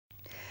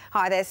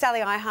Hi there,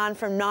 Sally Ihan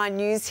from 9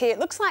 News here. It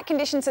looks like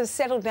conditions have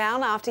settled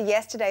down after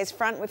yesterday's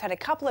front. We've had a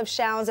couple of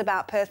showers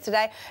about Perth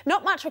today.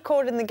 Not much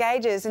recorded in the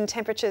gauges and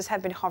temperatures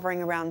have been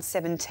hovering around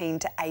 17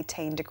 to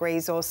 18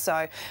 degrees or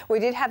so. We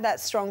did have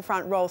that strong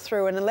front roll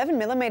through and 11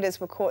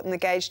 millimetres were caught in the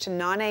gauge to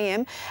 9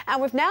 a.m.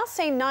 and we've now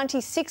seen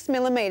 96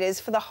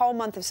 millimetres for the whole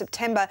month of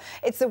September.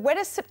 It's the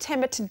wettest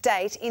September to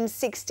date in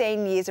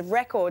 16 years of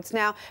records.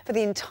 Now, for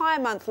the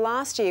entire month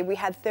last year, we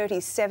had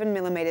 37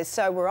 millimetres,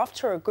 so we're off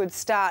to a good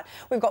start.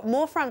 We've got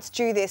more fronts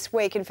due this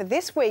week, and for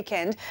this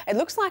weekend it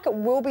looks like it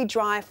will be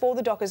dry for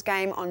the Dockers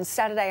game on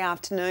Saturday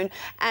afternoon,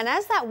 and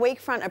as that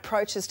weak front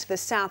approaches to the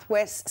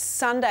southwest,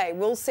 Sunday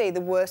we'll see the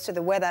worst of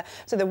the weather,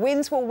 so the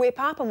winds will whip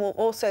up and we'll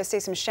also see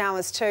some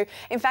showers too.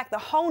 In fact, the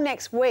whole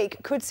next week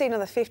could see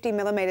another 50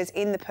 millimetres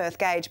in the Perth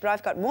gauge, but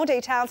I've got more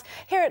details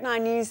here at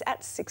 9 News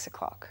at 6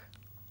 o'clock.